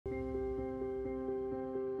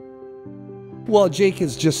Well, Jake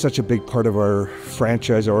is just such a big part of our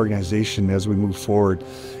franchise, our organization as we move forward.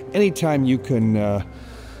 Anytime you can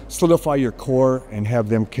solidify your core and have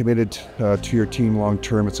them committed to your team long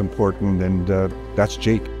term, it's important, and that's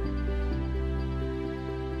Jake.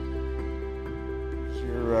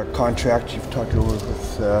 Your contract, you've talked over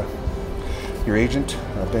with your agent,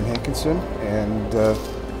 Ben Hankinson, and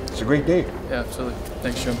it's a great day. Yeah, absolutely.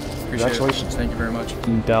 Thanks, Jim. Appreciate Congratulations. it. Thank you very much.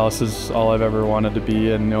 Dallas is all I've ever wanted to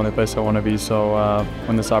be and the only place I want to be, so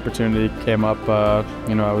when this opportunity came up,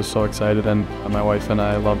 you know, I was so excited, and my wife and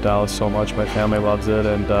I love Dallas so much. My family loves it,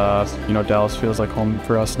 and you know, Dallas feels like home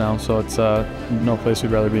for us now, so it's no place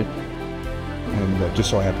we'd rather be. And just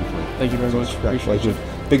so happy for you. Thank you very much. Congratulations.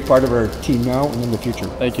 Big part of our team now and in the future.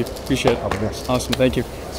 Thank you. Appreciate it. All the best. Awesome. Thank you.